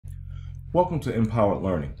Welcome to Empowered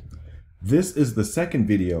Learning. This is the second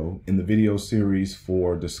video in the video series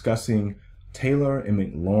for discussing Taylor and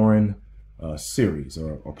Maclaurin series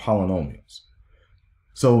or polynomials.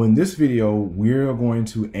 So in this video, we're going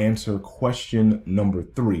to answer question number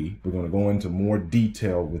 3. We're going to go into more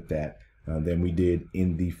detail with that than we did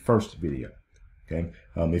in the first video. Okay.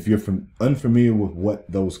 If you're unfamiliar with what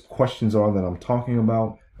those questions are that I'm talking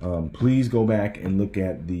about, please go back and look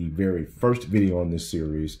at the very first video on this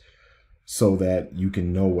series so that you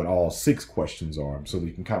can know what all 6 questions are, so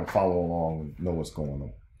you can kind of follow along and know what's going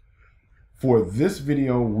on. For this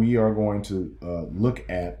video, we are going to look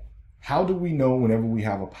at how do we know whenever we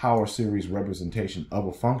have a power series representation of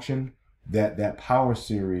a function that that power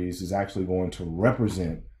series is actually going to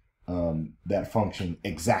represent that function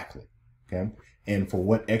exactly, okay? And for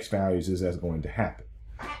what x values is that going to happen?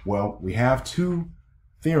 Well, we have 2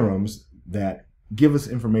 theorems that give us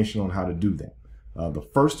information on how to do that. The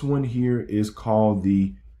first one here is called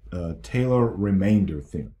the Taylor remainder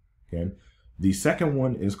theorem. Okay, the second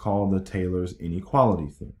one is called the Taylor's inequality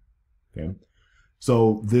theorem. Okay,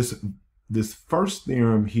 so this first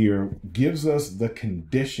theorem here gives us the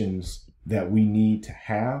conditions that we need to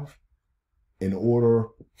have in order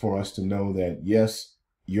for us to know that yes,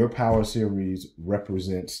 your power series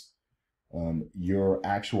represents your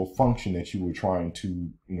actual function that you were trying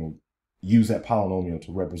to use that polynomial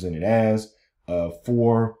to represent it as.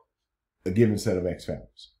 For a given set of x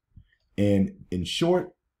values. And in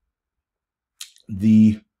short,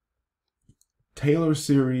 the Taylor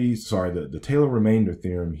series, the Taylor remainder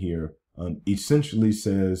theorem here essentially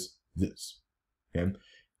says this. Okay?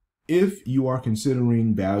 If you are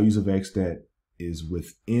considering values of x that is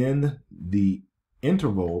within the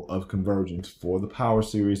interval of convergence for the power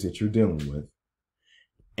series that you're dealing with,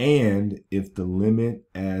 and if the limit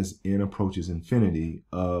as n approaches infinity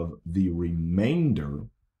of the remainder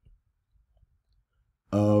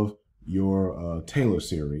of your Taylor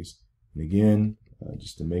series, and again,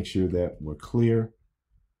 just to make sure that we're clear,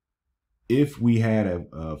 if we had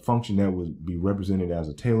a function that would be represented as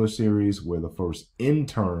a Taylor series where the first n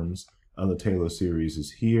terms of the Taylor series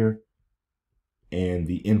is here, and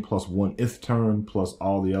the n+1th term plus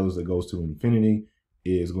all the others that goes to infinity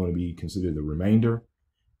is going to be considered the remainder.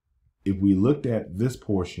 If we looked at this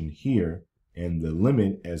portion here and the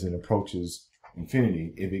limit as it approaches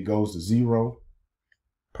infinity, if it goes to 0,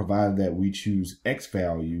 provided that we choose x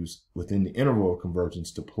values within the interval of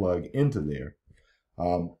convergence to plug into there,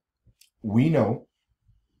 we know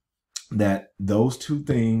that those 2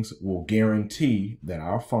 things will guarantee that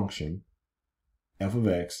our function f of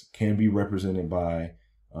x can be represented by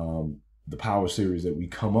the power series that we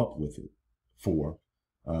come up with it for.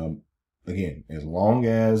 Again, as long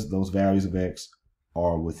as those values of x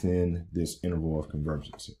are within this interval of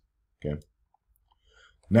convergence. Okay.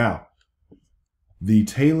 Now, the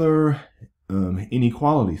Taylor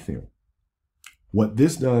inequality theorem. What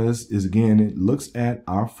this does is, again, it looks at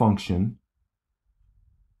our function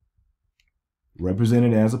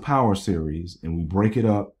represented as a power series, and we break it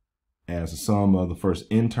up as a sum of the first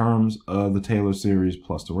n terms of the Taylor series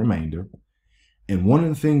plus the remainder. And one of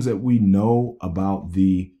the things that we know about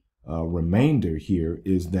the remainder here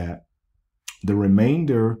is that the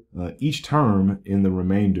remainder, each term in the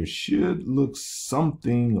remainder should look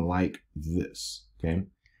something like this. Okay,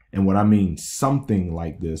 and what I mean something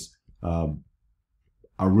like this, I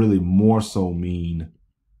really more so mean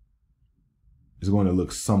is going to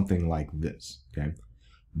look something like this. Okay,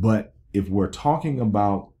 but if we're talking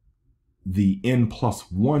about the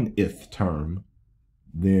n+1th term,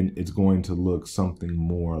 then it's going to look something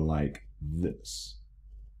more like this.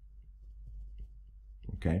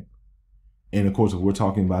 Okay, and of course, if we're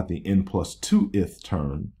talking about the n+2th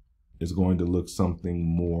term, it's going to look something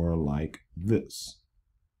more like this.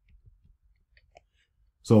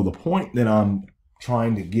 So the point that I'm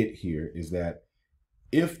trying to get here is that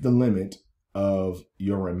if the limit of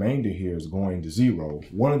your remainder here is going to 0,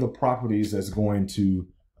 one of the properties that's going to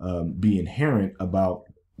be inherent about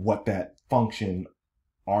what that function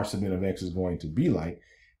r sub n of x is going to be like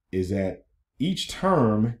is that each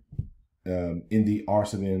term in the r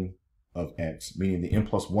sub n of x, meaning the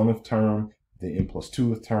n+1th term, the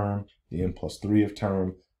n+2th term, the n+3th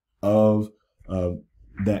term of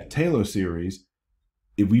that Taylor series,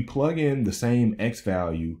 if we plug in the same x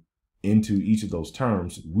value into each of those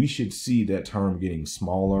terms, we should see that term getting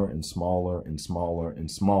smaller and smaller and smaller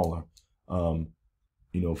and smaller,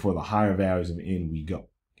 for the higher values of n we go.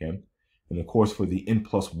 Okay, and of course for the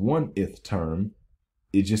n+1th term,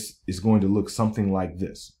 it just is going to look something like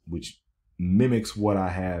this, which mimics what I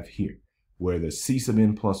have here, where the c sub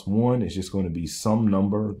n+1 is just going to be some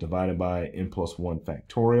number divided by n+1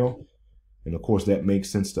 factorial. And of course, that makes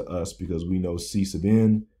sense to us because we know c sub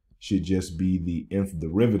n should just be the nth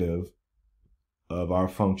derivative of our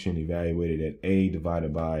function evaluated at a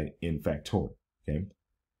divided by n factorial, okay?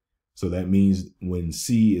 So that means when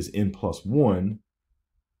c is n plus 1,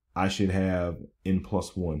 I should have n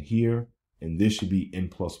plus 1 here, and this should be n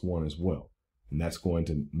plus 1 as well. And that's going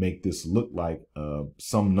to make this look like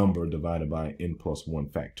some number divided by n plus 1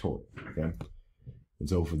 factorial, okay? And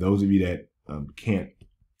so for those of you that can't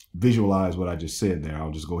visualize what I just said there,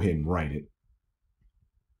 I'll just go ahead and write it.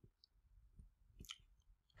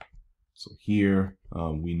 So here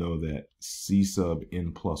we know that c sub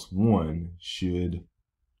n plus 1 should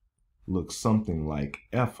look something like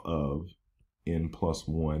f of n plus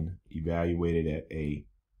 1 evaluated at a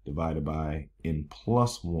divided by n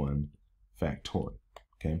plus 1 factorial,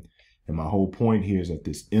 okay? And my whole point here is that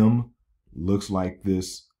this m looks like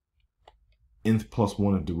this nth plus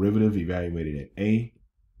 1 of derivative evaluated at a.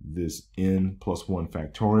 This n plus 1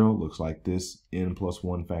 factorial looks like this n plus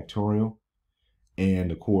 1 factorial.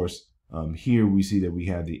 And of course, here we see that we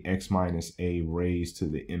have the x minus a raised to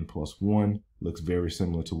the n plus 1. Looks very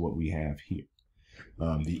similar to what we have here.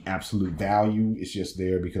 The absolute value is just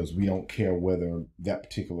there because we don't care whether that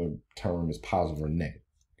particular term is positive or negative,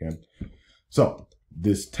 okay? So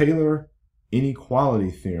this Taylor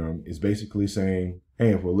inequality theorem is basically saying, hey,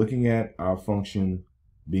 if we're looking at our function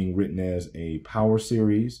being written as a power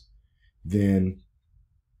series, then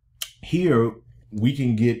here we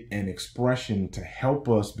can get an expression to help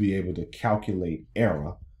us be able to calculate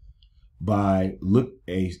error by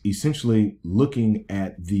essentially looking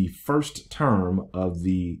at the first term of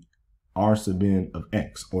the r sub n of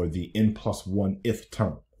x, or the n plus 1th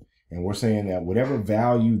term. And we're saying that whatever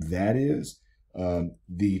value that is,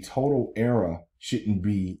 the total error shouldn't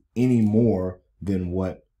be any more than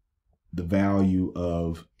what the value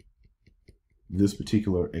of this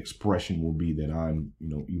particular expression will be that I'm,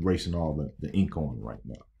 erasing all the ink on right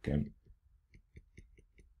now, okay?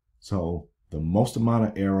 So the most amount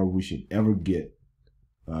of error we should ever get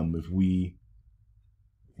if we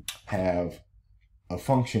have a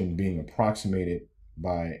function being approximated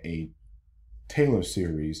by a Taylor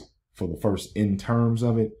series for the first n terms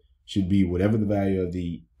of it should be whatever the value of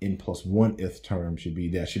the n plus 1th term should be.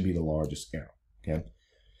 That should be the largest error, okay?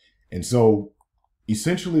 And so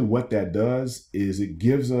essentially what that does is it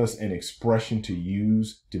gives us an expression to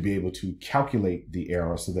use to be able to calculate the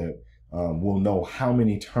error so that we'll know how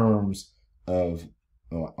many terms of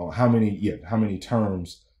how many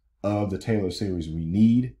terms of the Taylor series we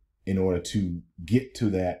need in order to get to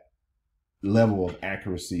that level of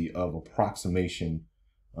accuracy of approximation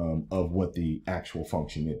of what the actual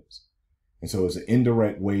function is. And so it's an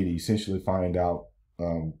indirect way to essentially find out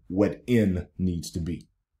what n needs to be,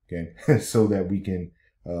 okay? So that we can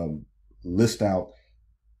list out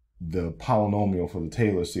the polynomial for the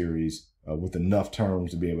Taylor series with enough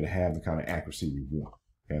terms to be able to have the kind of accuracy we want,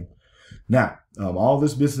 okay? Now, all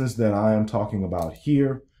this business that I am talking about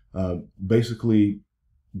here basically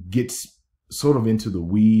gets sort of into the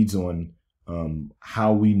weeds on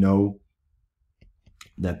how we know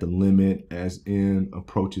that the limit as n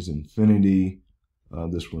approaches infinity,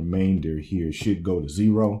 this remainder here should go to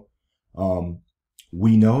 0.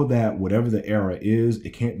 We know that whatever the error is,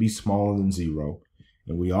 it can't be smaller than 0.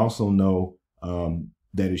 And we also know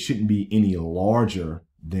that it shouldn't be any larger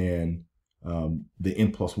than the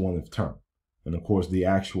n plus 1th term. And of course, the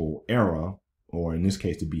actual error, or in this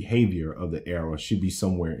case, the behavior of the error, should be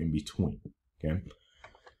somewhere in between, okay?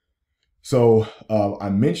 So I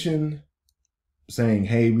mentioned saying,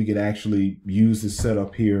 hey, we could actually use this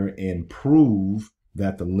setup here and prove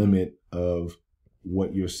that the limit of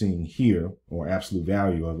what you're seeing here, or absolute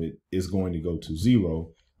value of it, is going to go to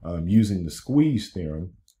 0 using the squeeze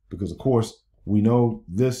theorem, because of course we know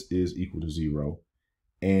this is equal to 0.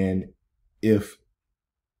 And if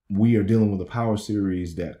we are dealing with a power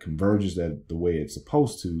series that converges that the way it's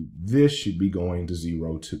supposed to, this should be going to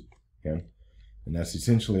 0 too, okay? And that's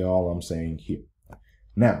essentially all I'm saying here.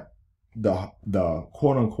 Now, the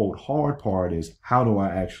quote unquote hard part is, how do I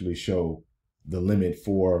actually show the limit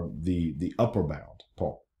for the upper bound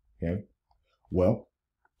part, okay? Well,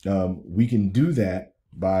 we can do that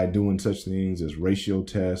by doing such things as ratio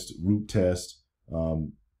test, root test.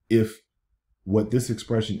 If what this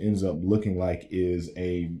expression ends up looking like is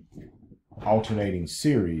a alternating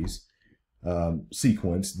series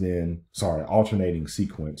sequence, then, alternating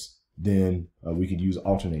sequence, then we could use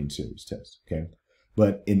alternating series test, okay?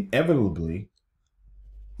 But inevitably,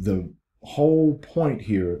 the whole point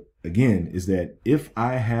here, again, is that if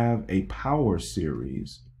I have a power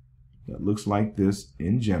series that looks like this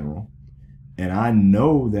in general, and I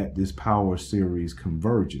know that this power series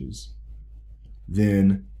converges,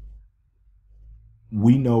 then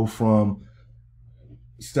we know from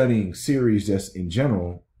studying series just in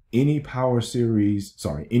general, any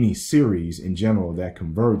series in general that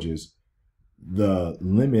converges, the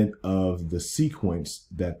limit of the sequence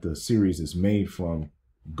that the series is made from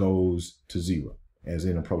goes to 0 as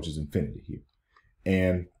it approaches infinity here.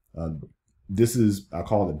 And this is, I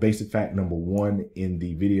call it basic fact number 1 in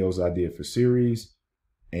the videos I did for series.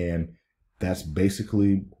 And that's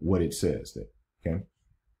basically what it says there, okay?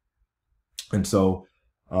 And so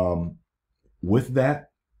with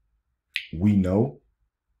that, we know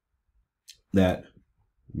that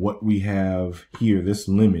what we have here, this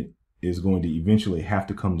limit, is going to eventually have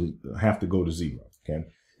to go to 0, okay?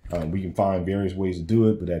 We can find various ways to do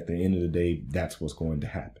it, but at the end of the day, that's what's going to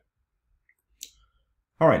happen.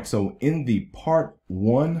 All right, so in the part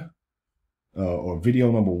 1 or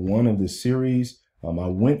video number 1 of this series, I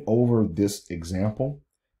went over this example,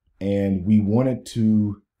 and we wanted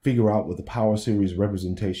to figure out what the power series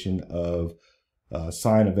representation of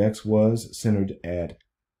sine of x was, centered at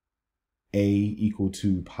a equal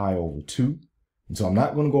to pi over 2. And so I'm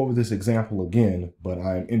not going to go over this example again, but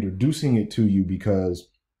I'm introducing it to you because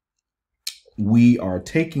we are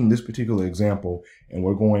taking this particular example and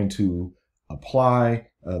we're going to apply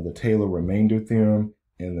the Taylor remainder theorem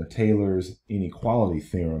and the Taylor's inequality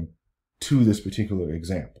theorem to this particular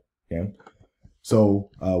example, okay? So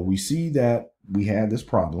we see that we had this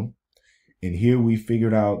problem, and here we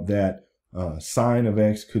figured out that sine of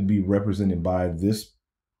x could be represented by this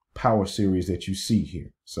power series that you see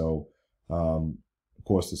here. So of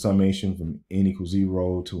course, the summation from n equals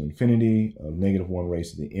 0 to infinity of -1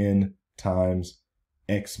 raised to the n times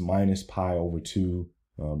x minus pi over 2,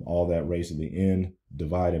 all that raised to the n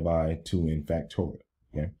divided by 2n factorial,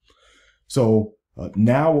 okay? So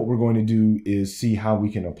now what we're going to do is see how we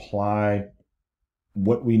can apply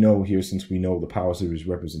what we know here. Since we know the power series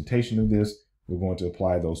representation of this, we're going to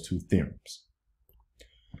apply those two theorems.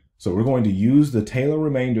 So we're going to use the Taylor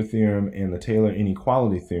remainder theorem and the Taylor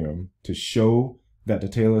inequality theorem to show that the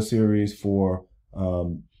Taylor series for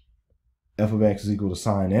f of x is equal to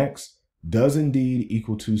sine x does indeed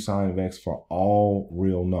equal to sine of x for all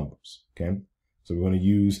real numbers, okay? So we're going to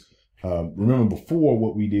use, remember before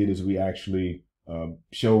what we did is we actually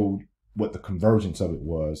showed what the convergence of it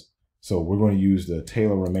was. So we're going to use the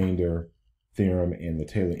Taylor remainder theorem and the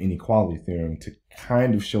Taylor inequality theorem to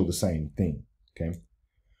kind of show the same thing, okay?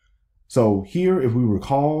 So here, if we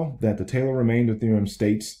recall that the Taylor remainder theorem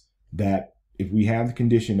states that if we have the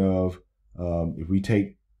condition of, if we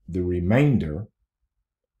take the remainder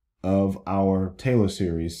of our Taylor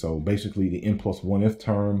series, so basically the n plus 1th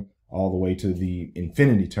term all the way to the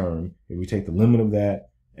infinity term, if we take the limit of that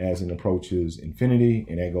as it approaches infinity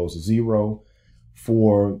and that goes to 0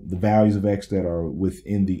 for the values of x that are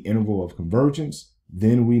within the interval of convergence,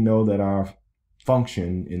 then we know that our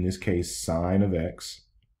function, in this case sine of x,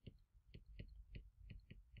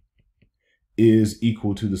 is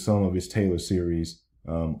equal to the sum of its Taylor series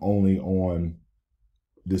only on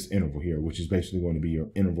this interval here, which is basically going to be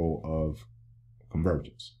your interval of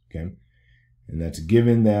convergence, okay? And that's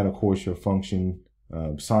given that, of course, your function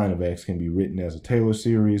sine of x can be written as a Taylor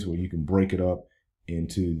series where you can break it up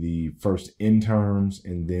into the first n terms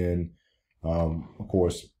and then, of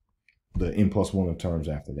course, the n plus 1 of terms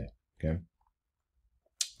after that, okay?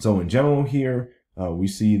 So in general here, we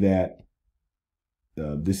see that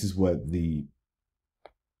this is what the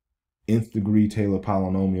nth degree Taylor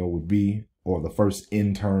polynomial would be, or the first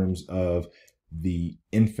n terms of the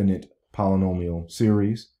infinite polynomial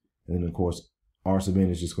series. And then, of course, r sub n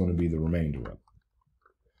is just going to be the remainder of it.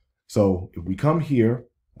 So if we come here,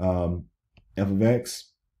 f of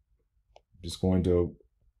x, I'm just going to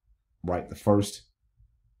write the first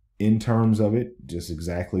n terms of it, just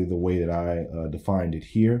exactly the way that I defined it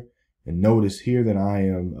here. And notice here that I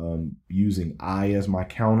am using I as my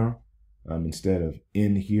counter instead of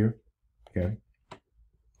n here, okay?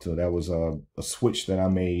 So that was a switch that I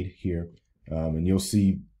made here, and you'll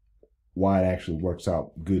see why it actually works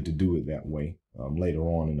out good to do it that way later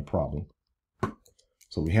on in the problem.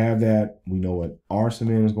 So we have that. We know what r sub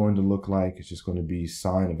n is going to look like. It's just going to be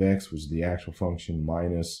sine of x, which is the actual function,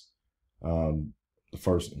 minus the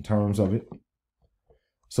first in terms of it.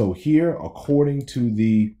 So here, according to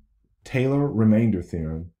the Taylor remainder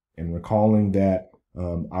theorem, and recalling that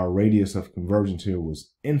our radius of convergence here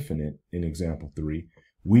was infinite in example 3,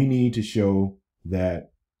 we need to show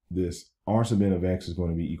that this r sub n of x is going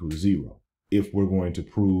to be equal to 0 if we're going to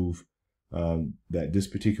prove that this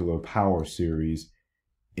particular power series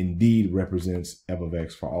indeed represents f of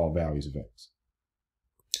x for all values of x.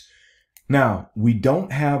 Now, we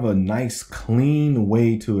don't have a nice clean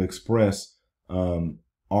way to express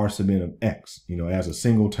r sub n of x, as a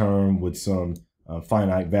single term with some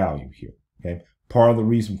finite value here. Okay. Part of the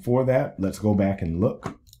reason for that, let's go back and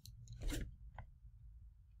look.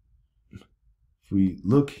 If we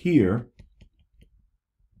look here,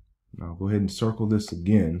 I'll go ahead and circle this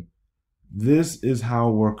again. This is how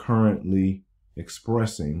we're currently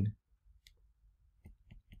expressing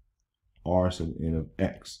r sub n of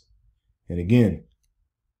x. And again,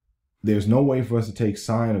 there's no way for us to take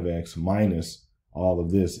sine of x minus all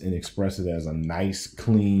of this and express it as a nice,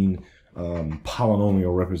 clean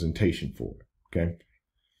polynomial representation for it. Okay.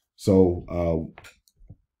 So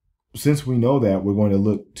since we know that, we're going to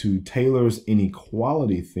look to Taylor's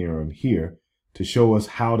inequality theorem here to show us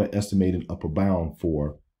how to estimate an upper bound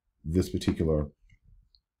for this particular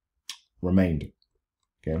remainder.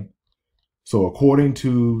 Okay. So according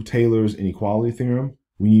to Taylor's inequality theorem,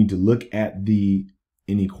 we need to look at the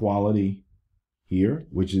inequality here,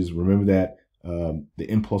 which is, remember that the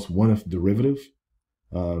n plus 1th derivative,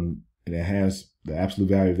 and it has the absolute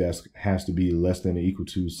value of that has to be less than or equal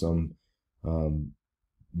to some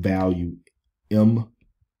value m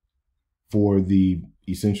for the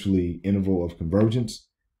essentially interval of convergence.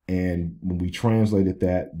 And when we translated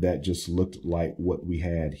that, that just looked like what we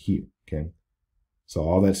had here. Okay. So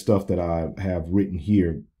all that stuff that I have written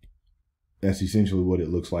here, that's essentially what it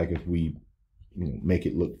looks like if we make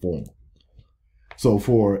it look formal. So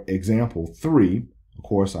for example 3, of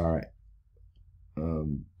course, our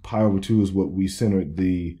pi over 2 is what we centered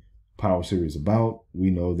the power series about. We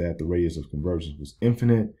know that the radius of convergence was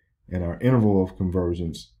infinite, and our interval of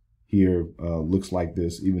convergence here looks like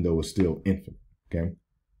this, even though it's still infinite. Okay.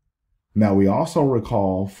 Now we also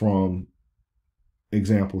recall from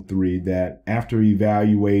example 3 that after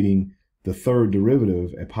evaluating the third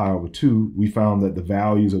derivative at pi over 2, we found that the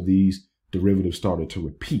values of these derivatives started to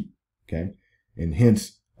repeat. Okay. And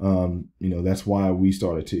hence, that's why we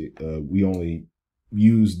started to, we only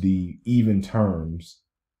use the even terms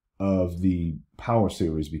of the power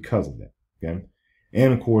series because of that. Okay.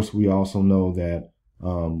 And of course, we also know that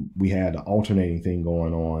we had an alternating thing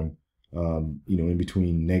going on, in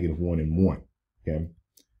between -1 and 1. Okay.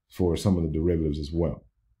 For some of the derivatives as well.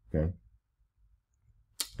 Okay.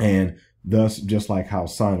 And thus, just like how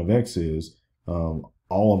sine of x is,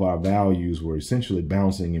 all of our values were essentially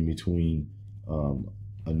bouncing in between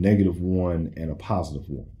a -1 and a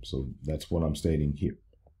 +1. So that's what I'm stating here.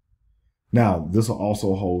 Now, this will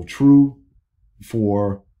also hold true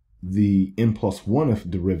for the n plus 1th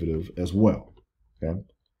derivative as well. Okay.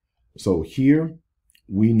 So here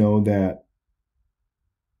we know that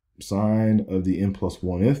sine of the n plus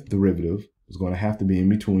 1th derivative is going to have to be in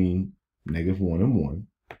between -1 and 1,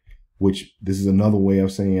 which this is another way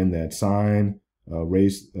of saying that sine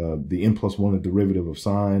raised the n plus 1th derivative of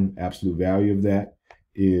sine, absolute value of that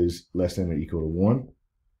is less than or equal to 1,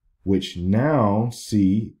 which now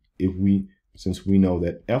see if since we know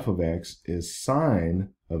that f of x is sine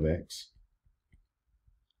of x,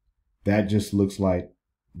 that just looks like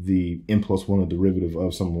the n plus 1th derivative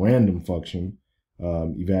of some random function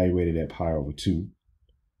evaluated at pi over 2.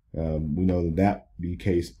 We know that that would be the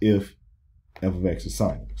case if f of x is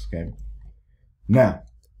sine x. Okay. Now,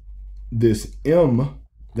 this m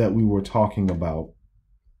that we were talking about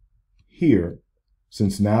here,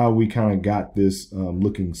 since now we kind of got this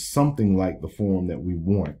looking something like the form that we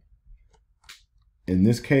want. In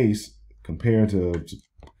this case, compared to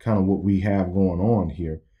kind of what we have going on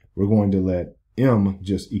here, we're going to let m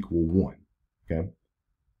just equal 1. Okay.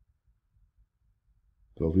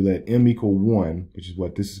 So if we let m equal 1, which is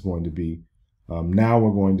what this is going to be, now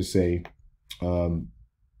we're going to say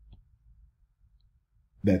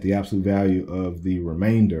that the absolute value of the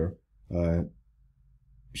remainder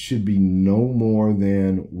should be no more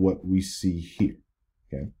than what we see here.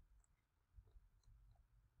 Okay.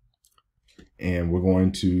 And we're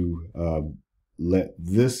going to let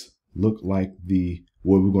this look like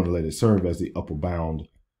we're going to let it serve as the upper bound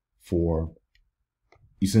for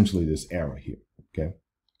essentially this error here. Okay.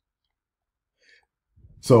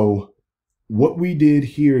 So what we did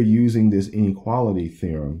here using this inequality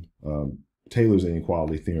theorem, Taylor's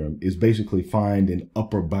inequality theorem, is basically find an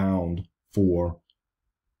upper bound for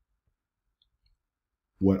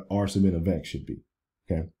what r sub n of x should be.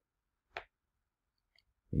 Okay.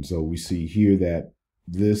 And so we see here that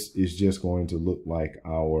this is just going to look like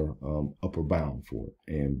our upper bound for it.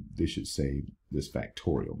 And this should say this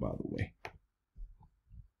factorial, by the way.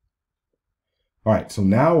 All right, so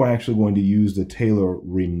now we're actually going to use the Taylor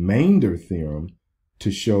remainder theorem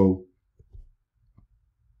to show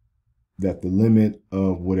that the limit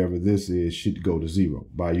of whatever this is should go to 0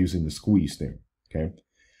 by using the squeeze theorem. Okay.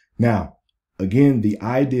 Now, again, the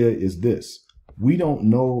idea is this. we don't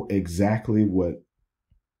know exactly what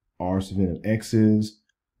r sub n of x is,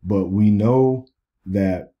 but we know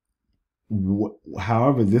that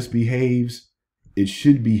however this behaves, it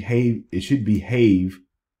should behave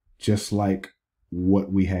just like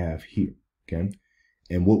what we have here, okay?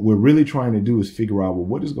 And what we're really trying to do is figure out, well,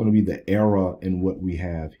 what is going to be the error in what we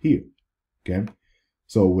have here, okay?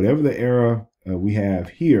 So whatever the error we have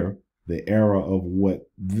here, the error of what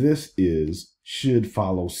this is should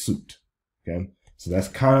follow suit, okay? So that's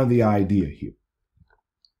kind of the idea here.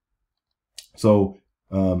 So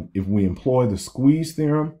if we employ the squeeze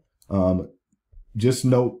theorem, just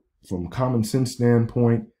note from common sense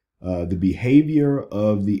standpoint, the behavior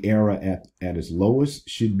of the error at its lowest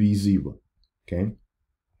should be 0, okay?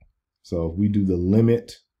 So if we do the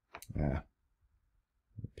limit, the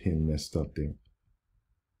pen messed up there.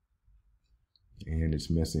 And it's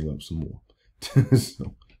messing up some more.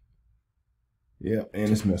 So, yeah,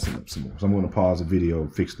 and it's messing up some more. So I'm going to pause the video,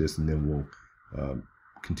 fix this, and then we'll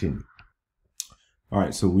continue. All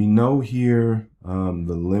right, so we know here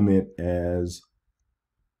the limit as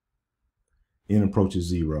n approaches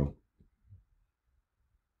 0.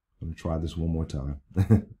 Let me try this one more time.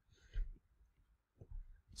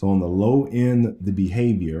 So on the low end, the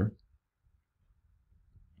behavior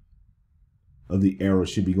of the error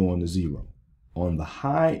should be going to 0. On the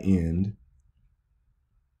high end,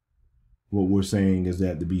 what we're saying is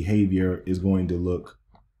that the behavior is going to look,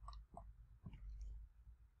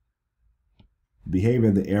 behavior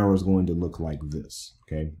of the error is going to look like this,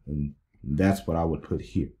 okay? And that's what I would put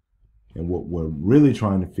here. And what we're really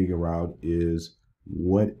trying to figure out is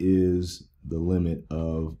what is the limit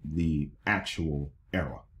of the actual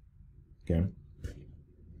error, okay?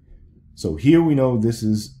 So here we know this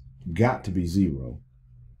has got to be 0.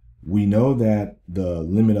 We know that the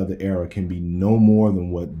limit of the error can be no more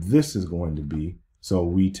than what this is going to be. So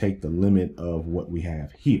we take the limit of what we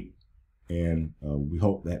have here. And we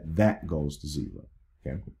hope that that goes to 0.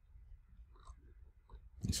 Okay.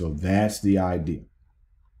 And so that's the idea.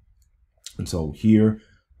 And so here,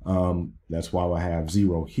 that's why I have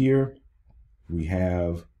 0 here. We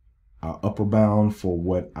have our upper bound for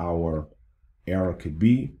what our error could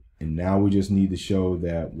be. And now we just need to show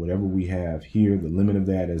that whatever we have here, the limit of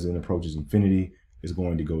that as n approaches infinity is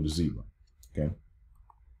going to go to 0. Okay.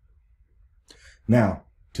 Now,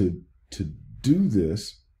 to do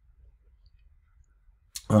this,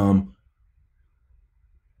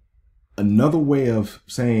 another way of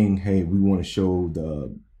saying, hey, we want to show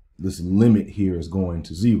this limit here is going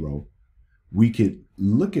to 0, we could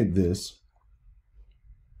look at this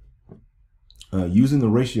using the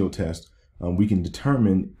ratio test. We can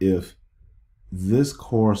determine if this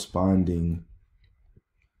corresponding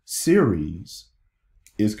series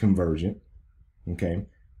is convergent, okay?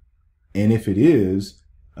 And if it is,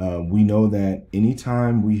 we know that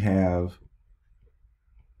anytime we have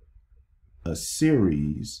a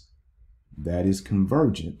series that is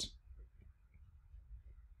convergent,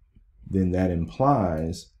 then that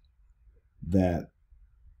implies that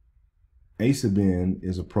a sub n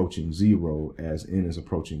is approaching 0 as n is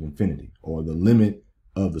approaching infinity, or the limit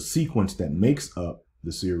of the sequence that makes up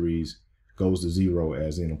the series goes to 0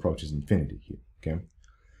 as n approaches infinity here, okay?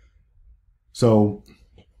 So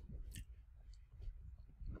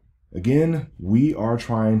again, we are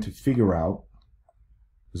trying to figure out,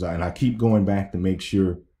 and I keep going back to make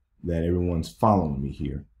sure that everyone's following me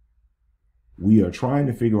here. We are trying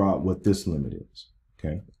to figure out what this limit is,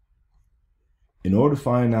 okay? In order to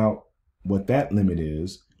find out what that limit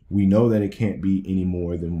is, we know that it can't be any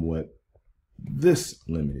more than what this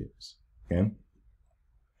limit is, okay?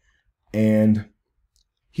 And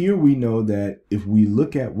here we know that if we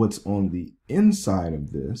look at what's on the inside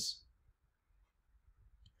of this,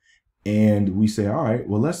 and we say, all right,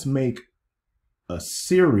 well, let's make a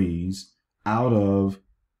series out of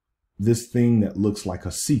this thing that looks like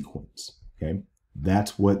a sequence, okay?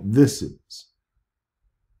 That's what this is.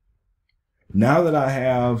 Now that I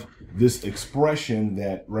have this expression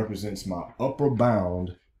that represents my upper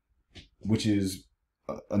bound, which is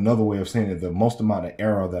another way of saying it, the most amount of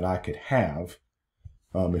error that I could have,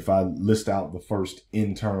 if I list out the first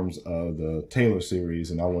n terms of the Taylor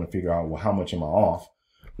series and I want to figure out, well, how much am I off?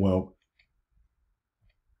 Well,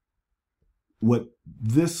 what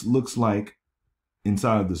this looks like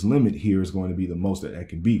inside of this limit here is going to be the most that it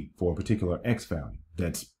can be for a particular x value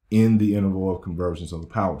that's in the interval of convergence of the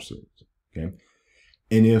power series. Okay,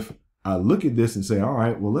 and if I look at this and say, all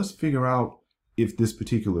right, well, let's figure out if this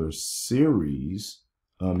particular series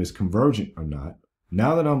is convergent or not.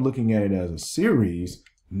 Now that I'm looking at it as a series,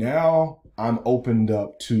 now I'm opened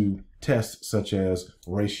up to tests such as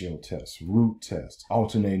ratio tests, root tests,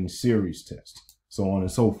 alternating series tests. so on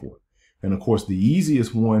and so forth. And of course, the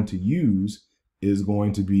easiest one to use is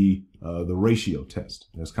going to be the ratio test.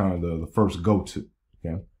 That's kind of the first go-to.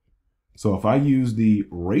 Okay. So if I use the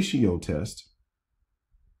ratio test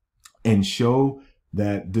and show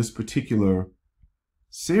that this particular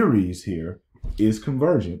series here is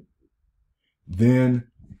convergent, then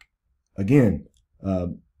again,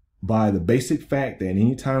 by the basic fact that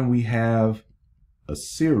anytime we have a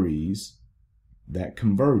series that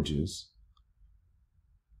converges,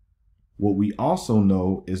 what we also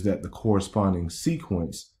know is that the corresponding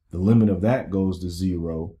sequence, the limit of that goes to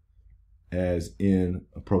 0 as n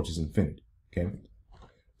approaches infinity. Okay,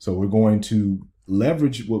 so we're going to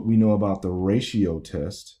leverage what we know about the ratio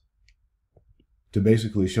test to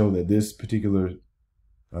basically show that this particular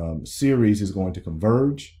series is going to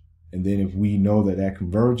converge. And then if we know that that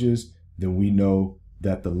converges, then we know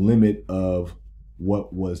that the limit of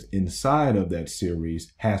what was inside of that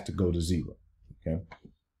series has to go to 0. Okay.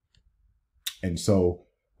 And so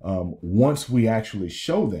once we actually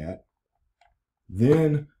show that,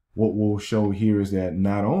 then what we'll show here is that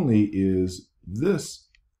not only is this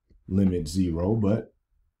limit 0, but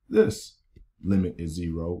this limit is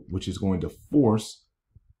 0, which is going to force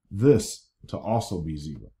this to also be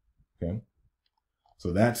 0. Okay.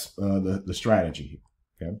 So that's the strategy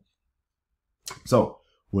here. Okay. So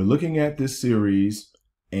we're looking at this series,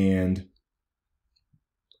 and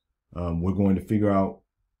we're going to figure out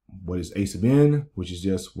what is a sub n, which is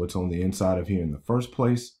just what's on the inside of here in the first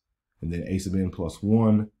place, and then a sub n plus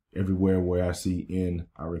 1. Everywhere where I see n,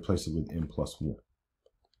 I replace it with n plus 1.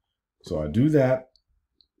 So I do that,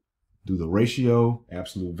 do the ratio,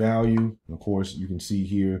 absolute value. And of course, you can see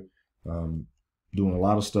here, doing a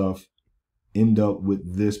lot of stuff, end up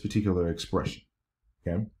with this particular expression.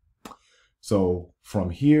 Okay. So from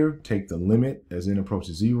here, take the limit as n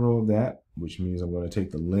approaches 0 of that, which means I'm going to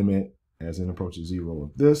take the limit as n approaches 0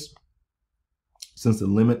 of this. Since the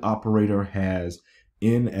limit operator has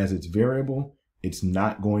n as its variable, it's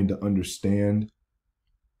not going to understand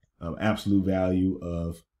absolute value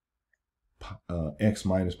of x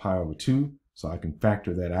minus pi over 2. So I can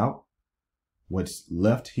factor that out. What's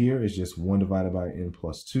left here is just 1 divided by n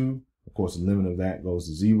plus 2. Of course, the limit of that goes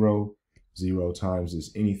to 0. 0 times this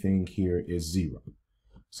anything here is 0.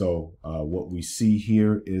 So what we see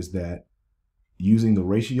here is that using the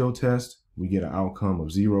ratio test, we get an outcome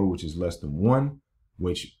of 0, which is less than 1,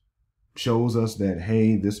 which shows us that,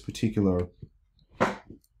 hey, this particular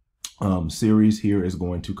series here is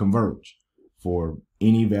going to converge for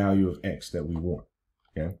any value of x that we want.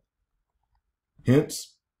 Okay.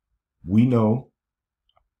 Hence, we know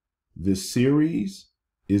this series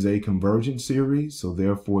is a convergent series, so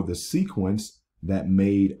therefore the sequence that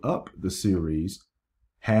made up the series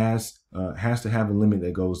has to have a limit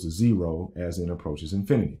that goes to 0 as n approaches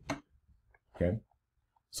infinity. Okay.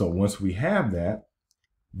 So once we have that,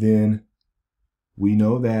 then we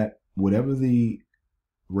know that whatever the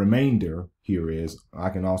remainder here is, I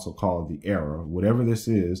can also call it the error. Whatever this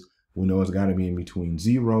is, we know it's got to be in between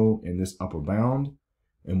 0 and this upper bound.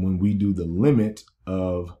 And when we do the limit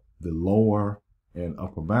of the lower and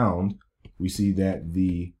upper bound, we see that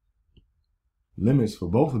the limits for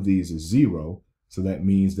both of these is 0. So that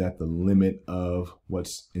means that the limit of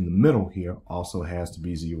what's in the middle here also has to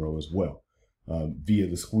be 0 as well, via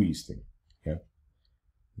the squeeze thing. Okay.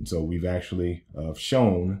 And so we've actually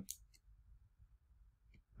shown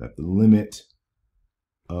that the limit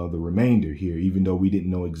of the remainder here, even though we didn't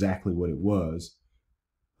know exactly what it was,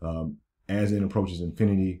 as n approaches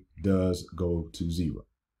infinity, does go to 0.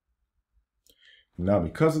 Now,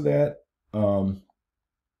 because of that,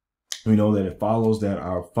 we know that it follows that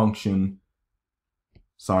our function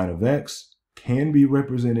sine of x can be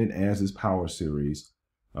represented as this power series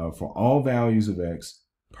for all values of x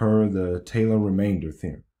per the Taylor remainder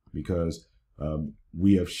theorem, because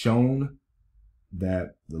we have shown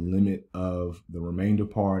that the limit of the remainder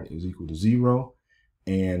part is equal to 0,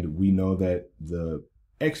 and we know that the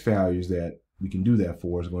x values that we can do that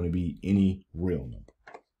for is going to be any real number.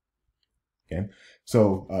 Okay,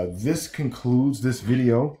 so this concludes this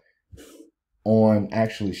video on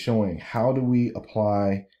actually showing how do we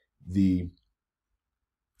apply the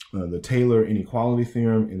Taylor inequality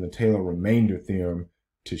theorem and the Taylor remainder theorem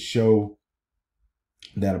to show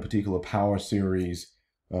that a particular power series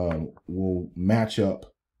will match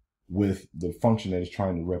up with the function that is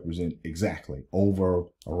trying to represent exactly over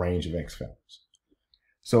a range of x values.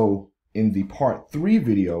 So in the part 3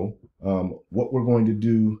 video, what we're going to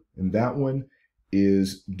do in that one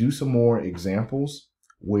is do some more examples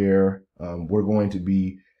where we're going to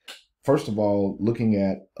be, first of all, looking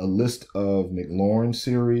at a list of Maclaurin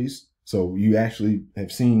series. So you actually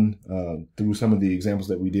have seen through some of the examples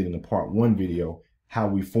that we did in the part 1 video, how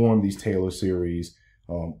we form these Taylor series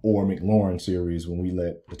or Maclaurin series when we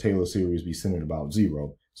let the Taylor series be centered about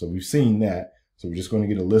 0. So we've seen that. So we're just going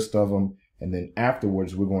to get a list of them. And then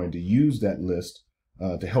afterwards, we're going to use that list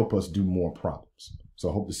to help us do more problems. So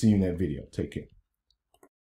I hope to see you in that video. Take care.